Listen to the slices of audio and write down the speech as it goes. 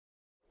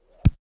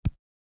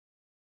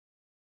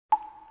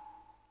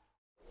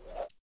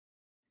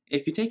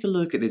If you take a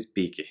look at this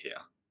beaker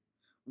here,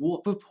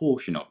 what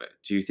proportion of it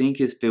do you think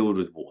is filled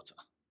with water?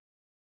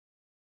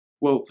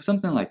 Well, for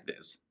something like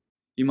this,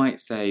 you might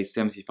say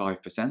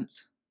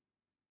 75%,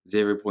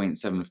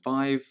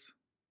 0.75,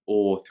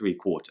 or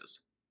 3/4.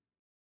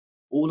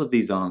 All of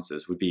these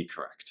answers would be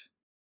correct,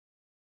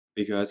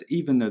 because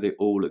even though they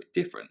all look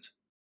different,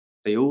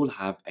 they all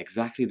have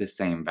exactly the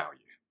same value.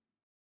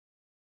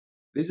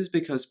 This is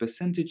because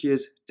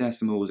percentages,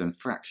 decimals, and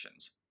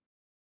fractions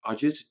are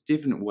just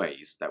different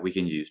ways that we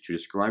can use to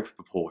describe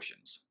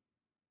proportions,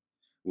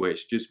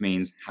 which just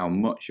means how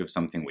much of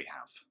something we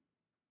have.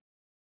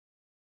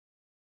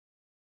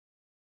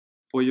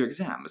 For your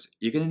exams,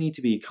 you're going to need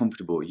to be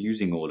comfortable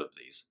using all of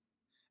these,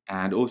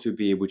 and also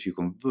be able to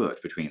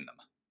convert between them.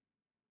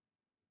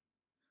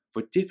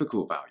 For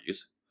difficult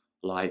values,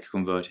 like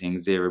converting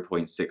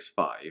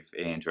 0.65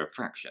 into a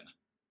fraction,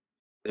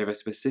 there are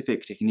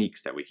specific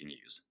techniques that we can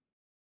use,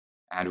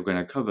 and we're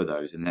going to cover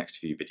those in the next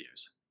few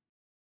videos.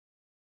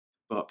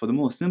 But for the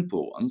more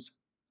simple ones,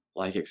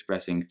 like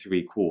expressing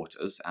 3/4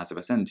 as a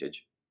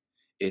percentage,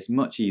 it's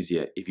much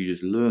easier if you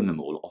just learn them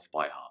all off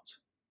by heart.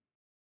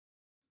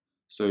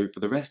 So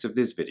for the rest of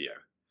this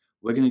video,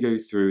 we're going to go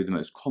through the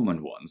most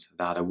common ones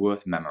that are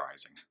worth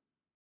memorizing.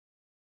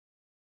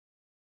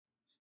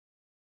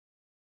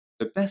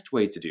 The best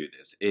way to do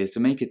this is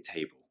to make a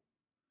table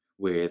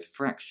with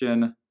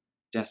fraction,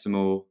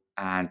 decimal,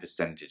 and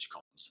percentage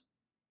columns.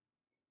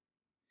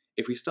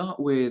 If we start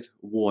with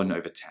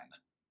 1/10,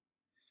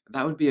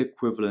 that would be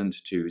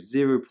equivalent to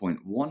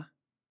 0.1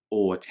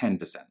 or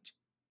 10%.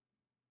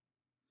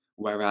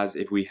 Whereas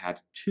if we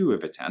had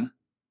 2/10,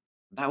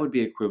 that would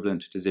be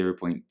equivalent to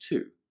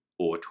 0.2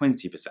 or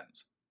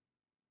 20%.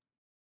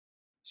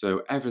 So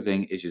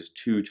everything is just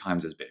 2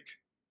 times as big.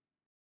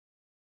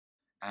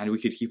 And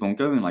we could keep on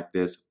going like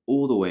this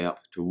all the way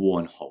up to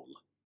 1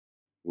 whole,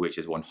 which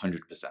is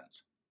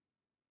 100%.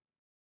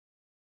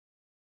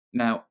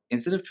 Now,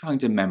 instead of trying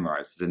to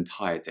memorize this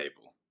entire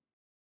table,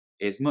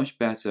 it's much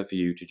better for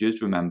you to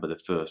just remember the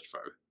first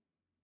row,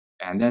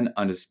 and then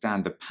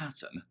understand the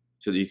pattern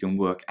so that you can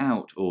work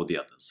out all the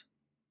others.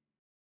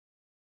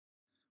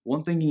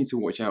 One thing you need to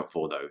watch out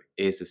for, though,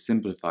 is the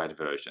simplified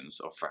versions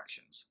of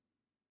fractions.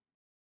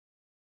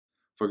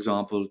 For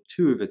example,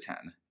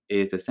 2/10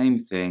 is the same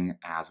thing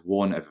as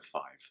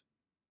 1/5.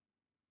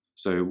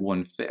 So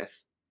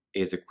 1/5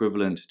 is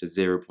equivalent to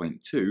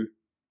 0.2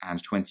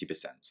 and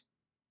 20%.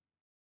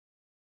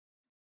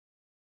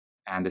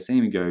 And the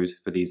same goes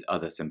for these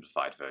other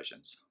simplified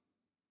versions.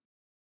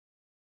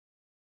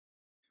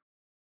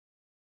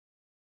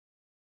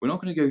 We're not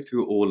going to go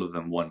through all of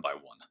them one by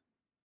one,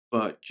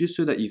 but just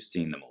so that you've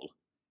seen them all,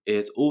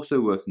 it's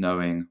also worth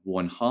knowing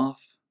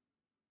 1/2,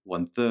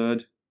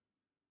 1/3,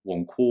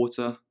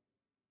 1/4,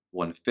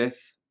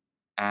 1/5,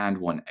 and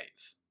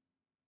 1/8.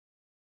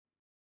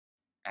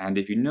 And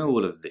if you know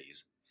all of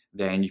these,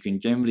 then you can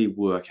generally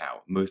work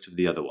out most of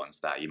the other ones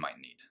that you might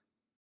need.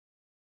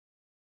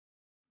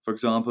 For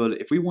example,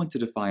 if we wanted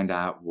to find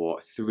out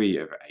what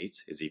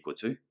 3/8 is equal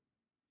to,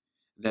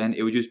 then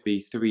it would just be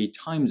 3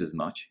 times as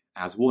much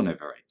as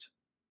 1/8.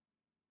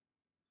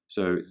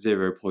 So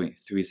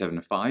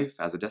 0.375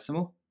 as a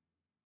decimal,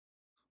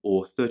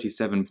 or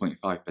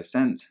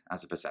 37.5%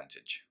 as a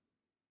percentage.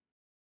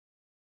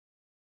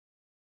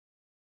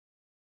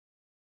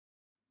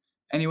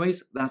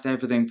 Anyways, that's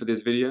everything for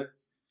this video.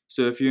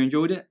 So if you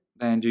enjoyed it,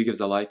 then do give us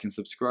a like and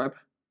subscribe,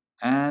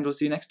 and we'll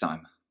see you next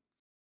time.